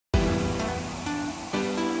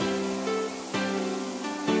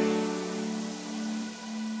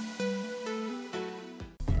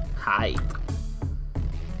tight.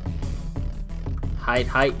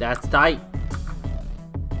 Height, that's tight.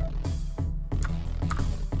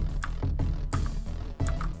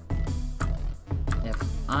 If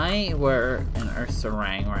I were an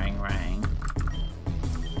Ursa-rang,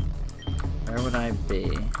 where would I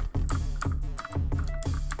be?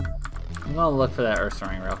 I'm gonna look for that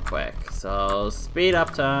Ursa-rang real quick. So, speed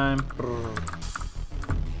up time.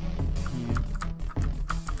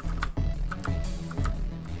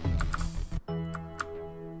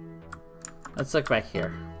 Let's look back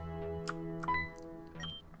here.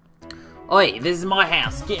 Oi, this is my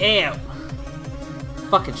house. Get out.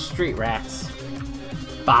 Fucking street rats.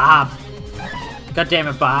 Bob. God damn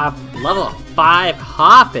it, Bob. Level 5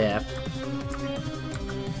 Hoppip.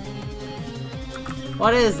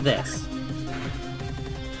 What is this?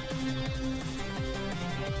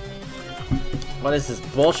 What is this,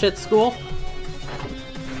 bullshit school?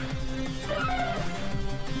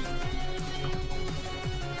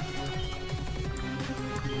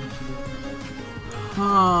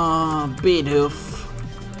 Oh, Bidoof.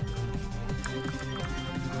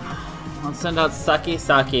 Let's send out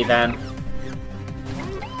Sucky then.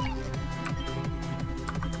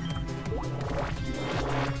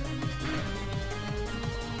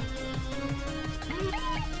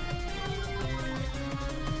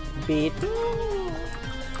 Bidoof.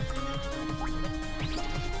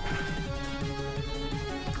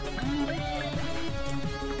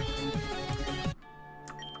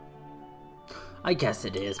 I guess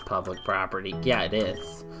it is public property. Yeah, it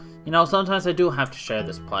is. You know, sometimes I do have to share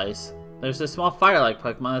this place. There's a small fire-like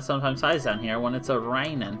Pokemon that sometimes hides down here when it's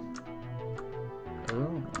raining.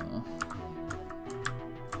 Ooh.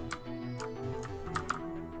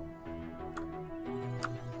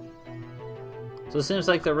 So it seems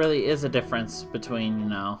like there really is a difference between, you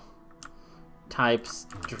know, types,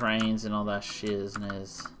 drains, and all that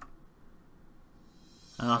shizness.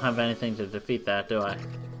 I don't have anything to defeat that, do I?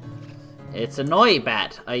 It's a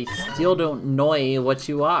Noibat. I still don't know what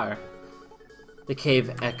you are. The cave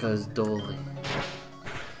echoes dully.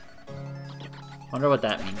 Wonder what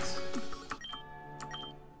that means.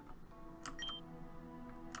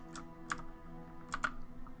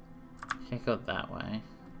 Can't go that way.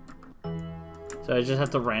 So I just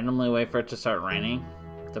have to randomly wait for it to start raining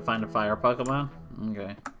to find a fire Pokemon?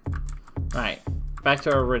 Okay. Right. Back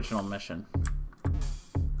to our original mission.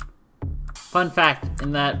 Fun fact,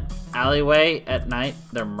 in that alleyway at night,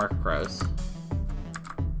 they're Murkrows.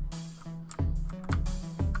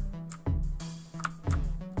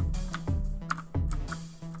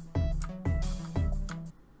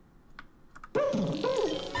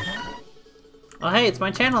 Oh hey, it's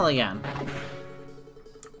my channel again.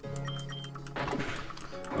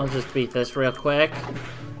 I'll just beat this real quick.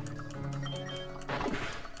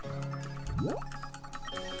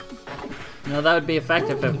 No, that would be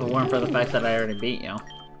effective if it weren't for the fact that I already beat you.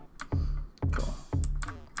 Cool.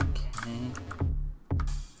 Okay.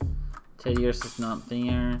 Teddiursa is not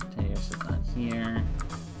there. Teddiursa is not here.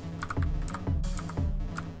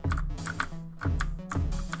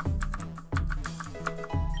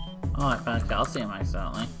 Oh, I found calcium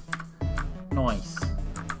accidentally. Nice.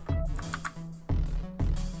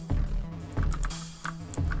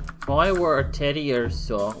 If I were a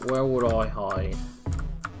Teddiursa, where would I hide?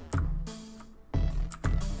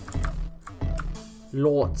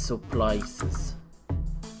 Lots of places.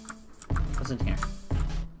 What's in here?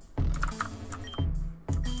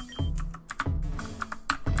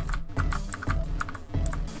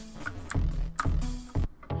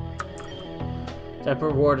 Type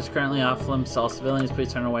reward is currently off limits to all civilians.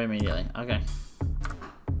 Please turn away immediately. Okay.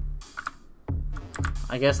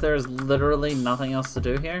 I guess there's literally nothing else to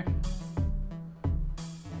do here.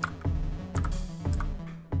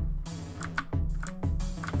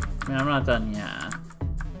 I mean, I'm not done yet.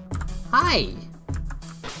 Hi!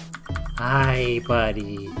 Hi,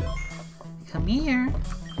 buddy. Come here.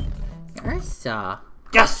 Ursa.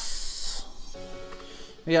 Yes!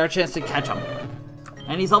 We got a chance to catch him.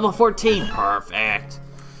 And he's level 14. Perfect.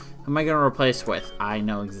 Who am I going to replace with? I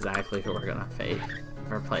know exactly who we're going to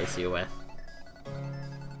replace you with.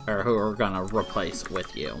 Or who we're going to replace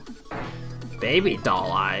with you. Baby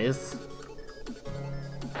doll eyes.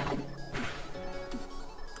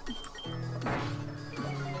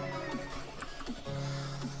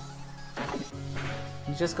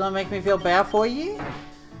 You just gonna make me feel bad for you?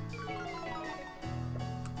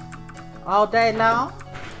 All day long?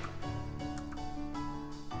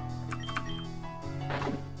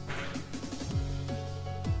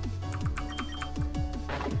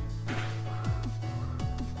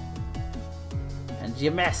 And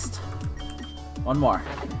you missed. One more.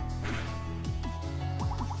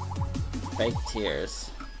 fake tears.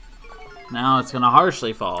 Now it's gonna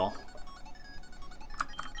harshly fall.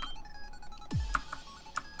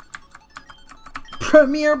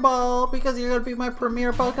 Premier Ball, because you're gonna be my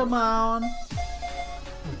premier Pokemon.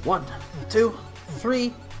 1, 2,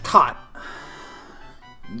 3, caught.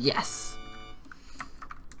 Yes.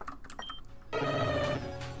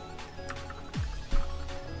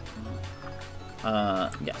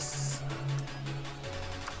 Yes.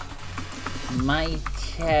 My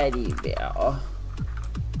teddy bear.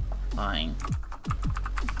 Fine.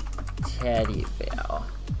 Teddy bear.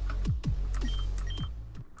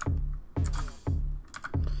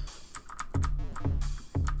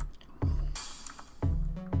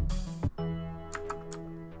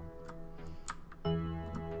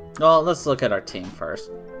 Well, let's look at our team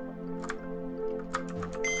first.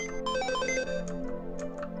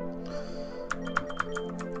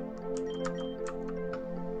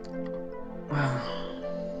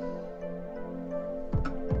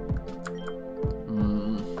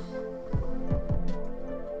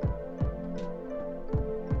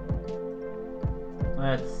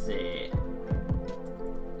 Let's see.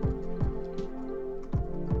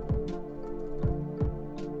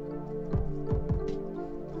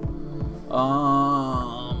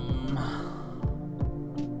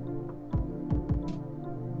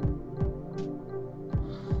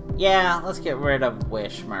 Yeah, let's get rid of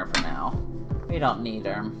Wishmer for now. We don't need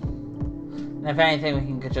her. And if anything, we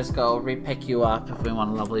can just go re-pick you up if we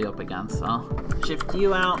want to level you up again, so shift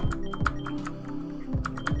you out.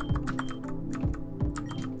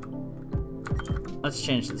 Let's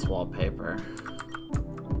change this wallpaper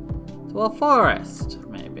to a forest,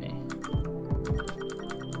 maybe.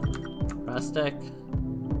 Rustic.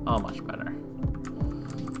 Oh, much better.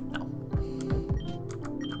 No.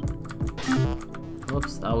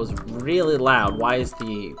 Whoops, that was really loud. Why is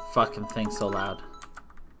the fucking thing so loud?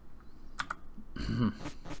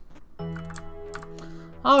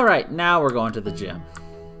 Alright, now we're going to the gym.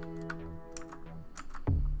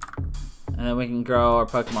 And then we can grow our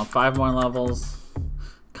Pokemon 5 more levels.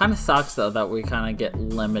 Kind of sucks though that we kind of get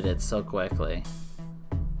limited so quickly.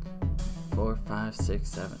 4, 5, 6,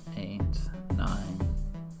 7, 8, 9,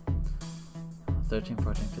 13,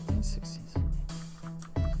 14, 15, 16, 17.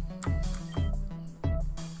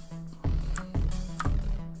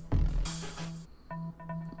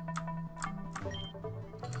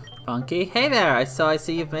 Funky, hey there! I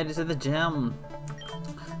see you've made it to the gym.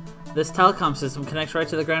 This telecom system connects right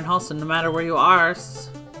to the Grand Hall, so no matter where you are. So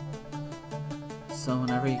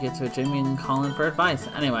whenever you get to a gym, you can call in for advice.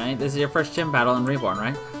 Anyway, this is your first gym battle in Reborn,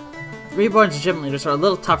 right? Reborn's gym leaders are a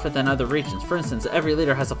little tougher than other regions. For instance, every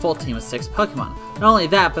leader has a full team of 6 Pokemon. Not only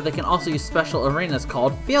that, but they can also use special arenas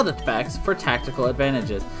called field effects for tactical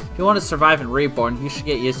advantages. If you want to survive in Reborn, you should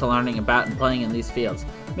get used to learning about and playing in these fields.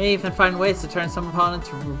 You may even find ways to turn some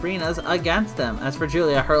opponents' arenas against them. As for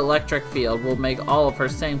Julia, her electric field will make all of her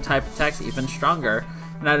same type attacks even stronger,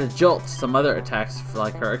 and add a jolt to some other attacks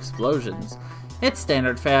like her explosions. It's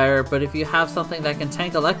standard fare, but if you have something that can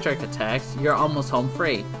tank electric attacks, you're almost home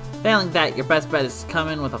free. Failing that, your best bet is to come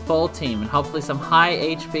in with a full team and hopefully some high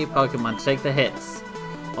HP Pokemon to take the hits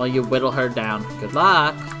while you whittle her down. Good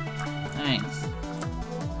luck! Thanks.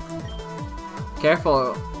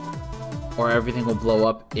 Careful, or everything will blow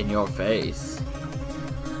up in your face.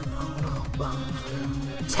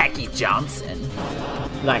 Techie Johnson.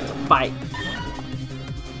 You like to fight.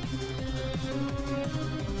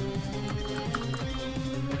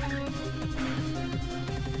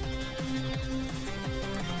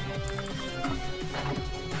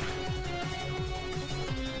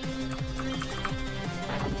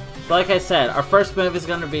 Like I said, our first move is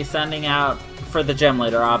going to be sending out for the gym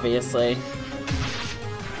leader, obviously.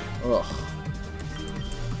 Ugh.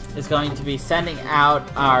 Is going to be sending out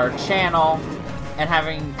our channel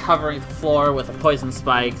and covering the floor with poison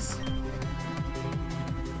spikes.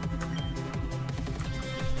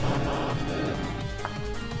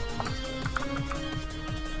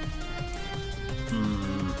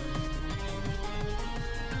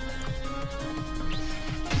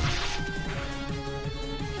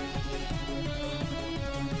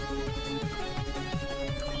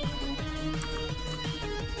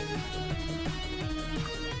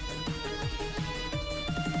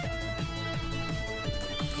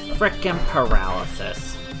 Frickin'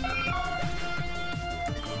 paralysis.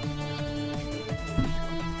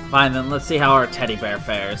 Fine, then let's see how our teddy bear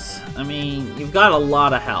fares. I mean, you've got a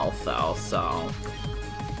lot of health, though, so...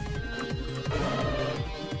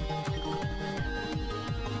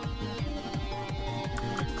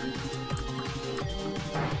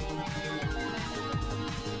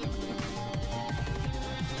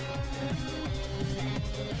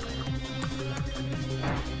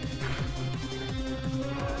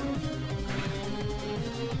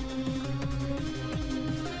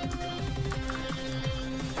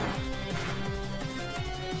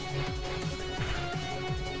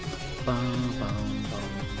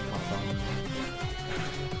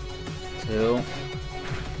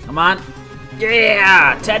 Come on.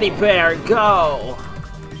 Yeah! Teddy bear, go!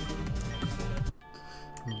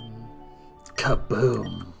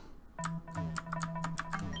 Kaboom.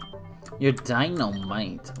 Your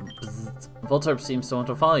dynamite. Bzzzt. Voltorb seems to want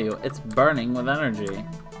to follow you. It's burning with energy.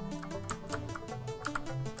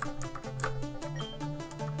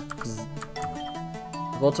 Bzzzt.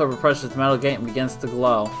 Voltorb approaches the metal gate and begins to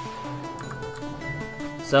glow.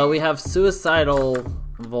 So we have suicidal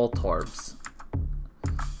Voltorbs.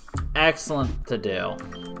 Excellent to do.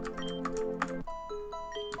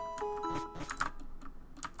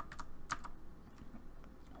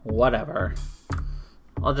 Whatever.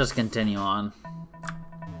 I'll just continue on.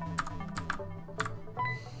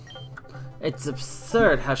 It's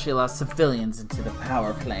absurd how she allows civilians into the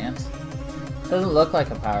power plant. Doesn't look like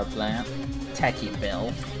a power plant. Techie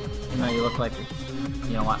Bill. You know, you look like...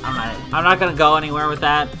 You know what? I'm not gonna go anywhere with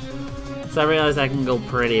that. So I realize I can go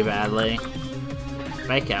pretty badly.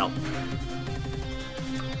 Fake out.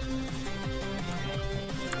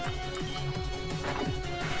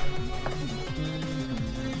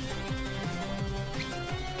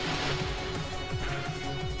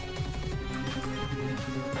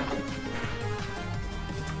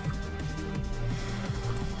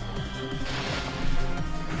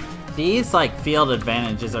 These, like, field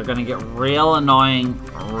advantages are gonna get real annoying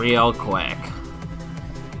real quick.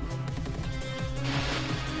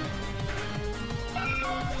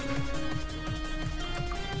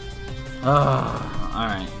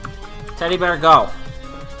 Alright. Teddy bear, go!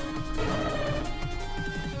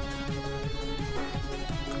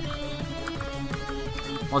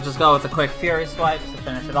 We'll just go with a quick Fury Swipe to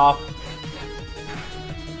finish it off.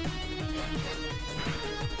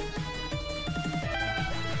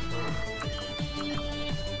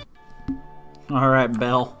 Alright,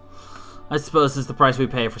 Bill. I suppose this is the price we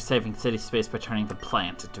pay for saving city space by turning the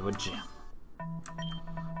plant into a gym.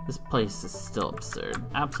 This place is still absurd.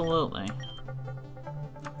 Absolutely.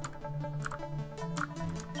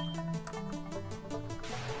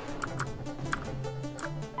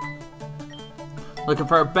 Looking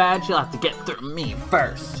for a badge? You'll have to get through me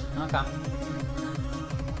first. Okay.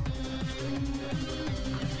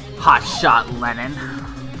 Hot shot, Lennon.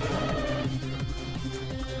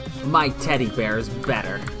 My teddy bear is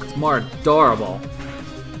better. It's more adorable.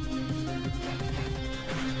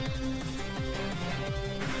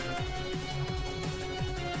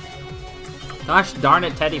 Gosh darn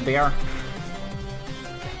it, teddy bear.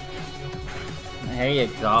 There you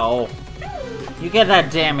go. You get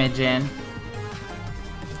that damage in.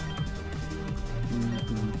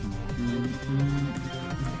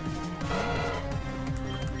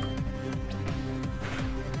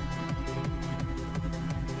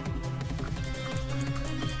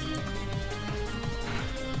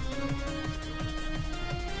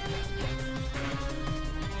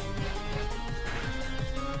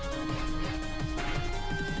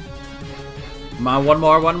 Come on, one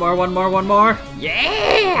more.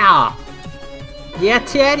 Yeah! Yeah,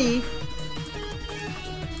 Teddy!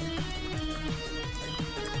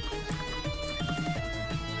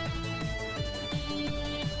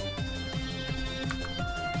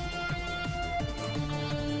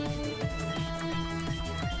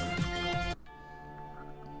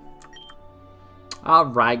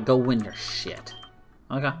 Alright, go win your shit.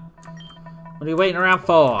 Okay. What are you waiting around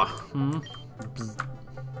for?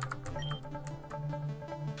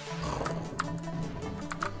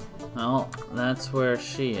 Well, that's where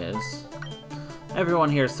she is. Everyone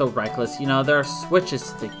here is so reckless. You know, there are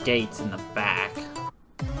switches to the gates in the back.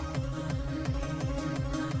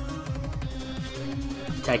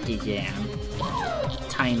 Techie Gan.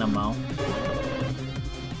 Dynamo.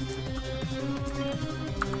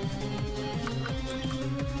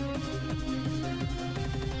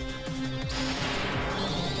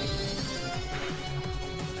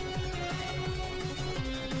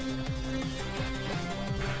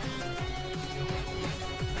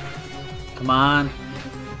 Come on.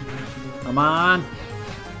 Come on.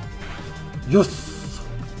 Yes!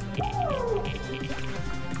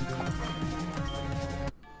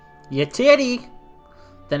 Yeah, titty!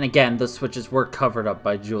 Then again, the switches were covered up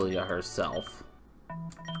by Julia herself.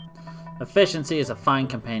 Efficiency is a fine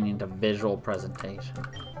companion to visual presentation.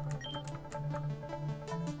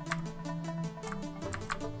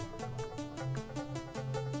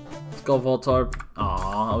 Let's go, Voltorb.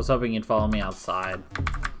 Aw, I was hoping you'd follow me outside.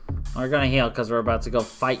 We're gonna heal because we're about to go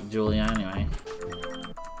fight Julia anyway.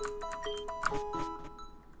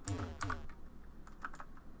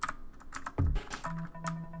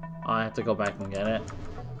 Oh, I have to go back and get it.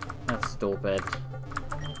 That's stupid.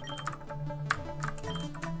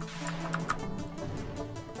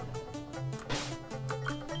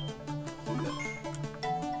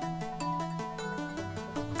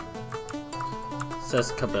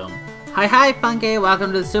 says Kaboom. Hi, Funky!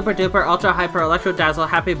 Welcome to the Super Duper Ultra Hyper Electro Dazzle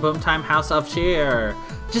Happy Boom Time House of Cheer!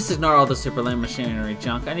 Just ignore all the super lame machinery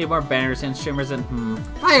junk. I need more banners and streamers and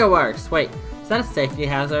fireworks! Wait, is that a safety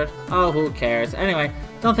hazard? Oh, who cares? Anyway,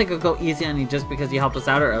 don't think I'll go easy on you just because you helped us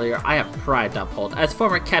out earlier. I have pride to uphold. As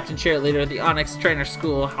former captain cheerleader, the Onyx Trainer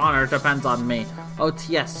School honor depends on me.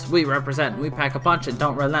 OTS, we represent, we pack a punch and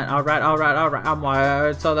don't relent. Alright, I'm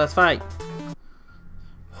wired, so let's fight.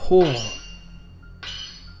 Whew.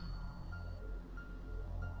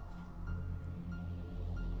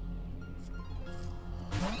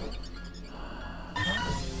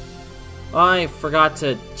 I forgot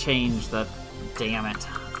to change the... Damn it.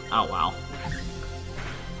 Oh well.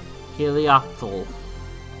 Helioptile.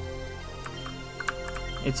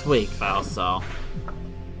 It's weak though, so...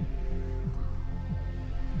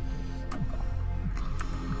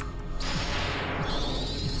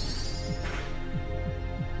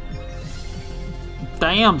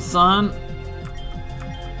 Damn, son!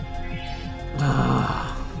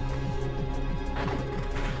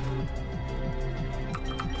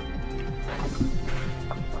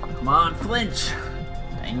 Come on, flinch!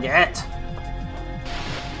 Dang it!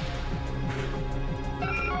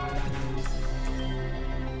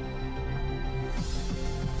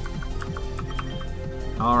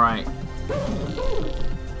 Alright.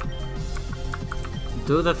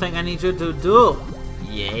 Do the thing I need you to do!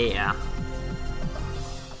 Yeah!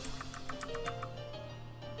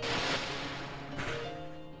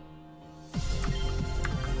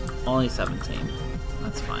 Only 17.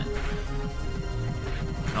 That's fine.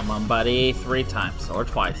 Come on, buddy. 3 times. Or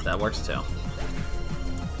twice. That works too.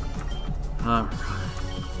 Alright.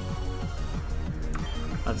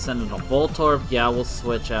 Let's send it a Voltorb. Yeah, we'll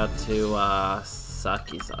switch out to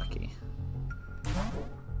Saki.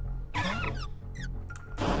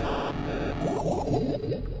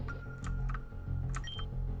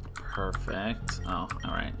 Perfect. Oh,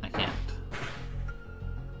 alright. I can't.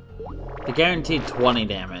 The guaranteed 20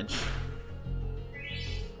 damage.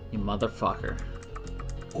 You motherfucker.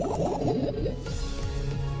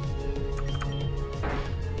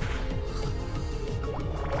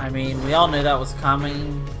 I mean, we all knew that was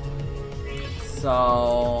coming,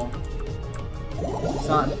 so it's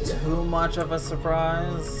not too much of a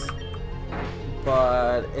surprise,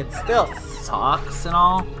 but it still sucks and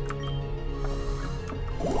all.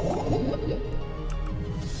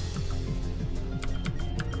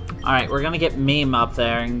 Alright, we're gonna get Meme up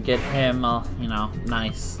there and get him a, you know,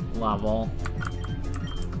 nice level.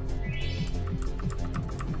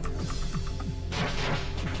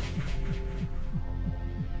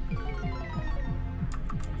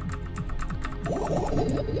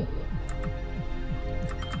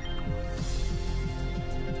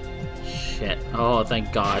 Shit. Oh,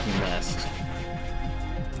 thank God he missed.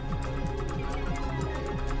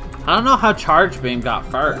 I don't know how Charge Beam got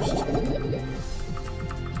first.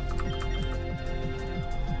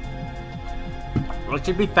 Well, it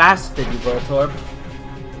should be fast, Figgy Voltorb.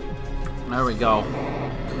 There we go.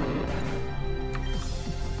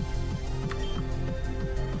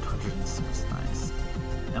 206, nice.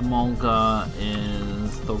 Emolga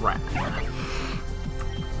is the rat.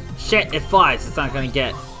 Shit, it flies. It's not gonna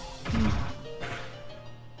get.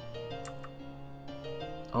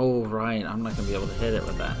 Oh, right. I'm not gonna be able to hit it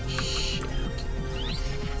with that. Shit.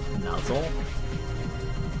 Nuzzle?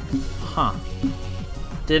 Huh.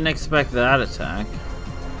 Didn't expect that attack.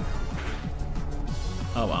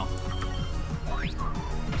 Oh well.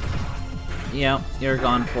 Yep, you're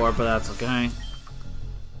gone for it, but that's okay.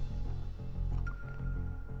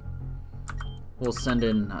 We'll send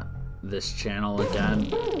in this channel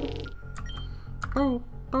again. Oh.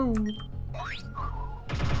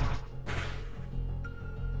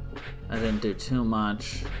 I didn't do too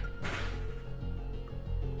much.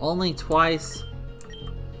 Only twice.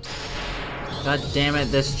 God damn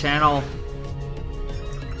it, this channel.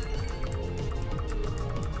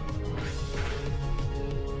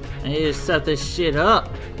 I need to set this shit up.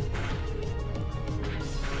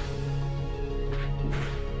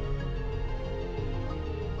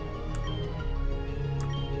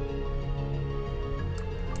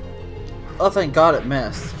 Oh, thank God it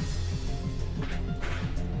missed.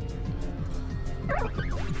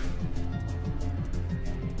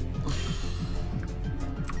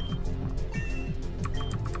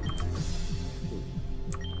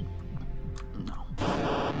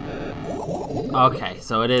 Okay,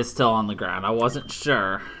 so it is still on the ground. I wasn't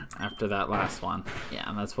sure after that last one. Yeah,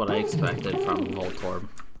 and that's what I expected from Voltorb.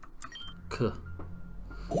 2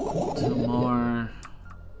 more.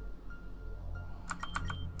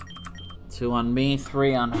 2 on me,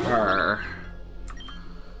 3 on her.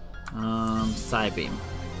 Psybeam.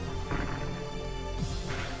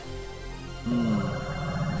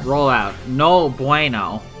 Roll out. No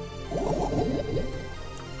bueno.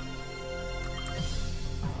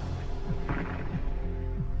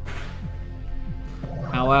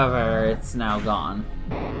 However, it's now gone.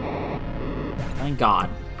 Thank God.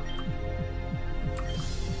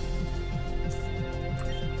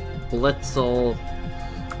 Blitzel.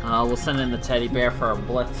 We'll send in the teddy bear for a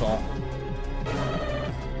Blitzel.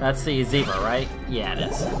 That's the zebra, right? Yeah,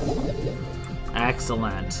 it is.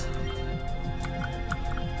 Excellent.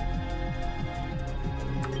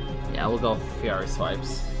 Yeah, we'll go Fury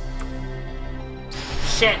Swipes.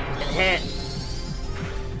 Shit! It hit!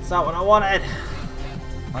 It's not what I wanted!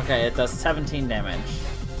 Okay, it does 17 damage.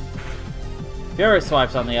 Fury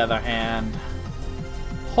Swipes, on the other hand...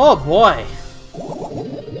 Oh boy!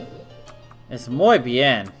 It's muy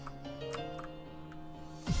bien.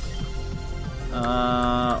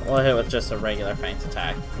 We'll hit with just a regular feint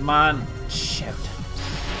attack. Come on. Shoot.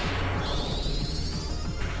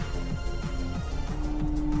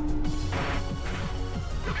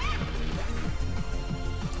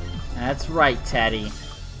 That's right, Teddy.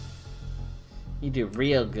 You do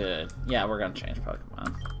real good. Yeah, we're gonna change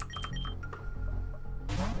Pokemon.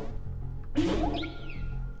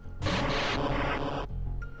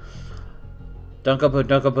 Dunkaboom,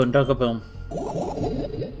 Dunkaboom, Dunkaboom.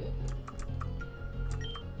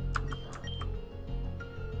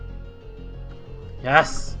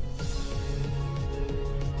 Yes!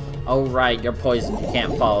 Oh right, you're poisoned. You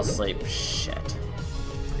can't fall asleep. Shit.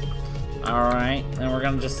 Alright, then we're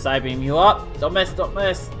gonna just Psybeam you up. Don't miss, don't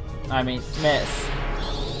miss. I mean, miss.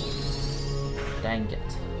 Dang it.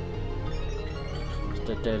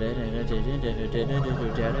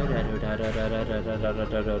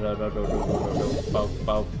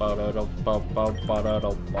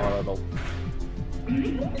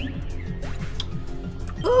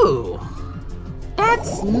 Ooh!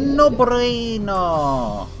 That's no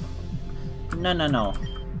bueno! No, no, no.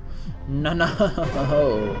 No,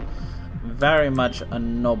 no. Very much a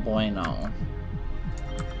no bueno.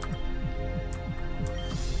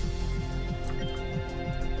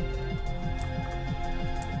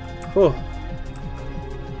 Whew.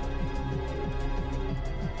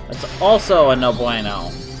 That's also a no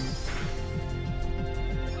bueno.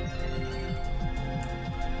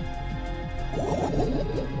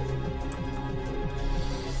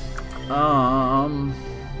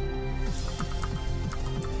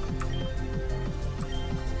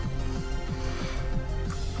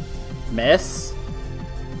 Miss?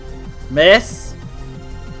 Miss?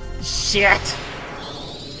 Shit!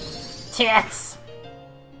 Tits!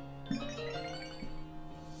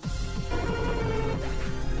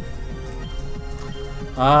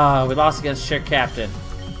 We lost against Chair Captain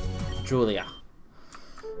Julia.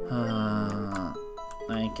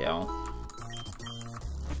 Thank you.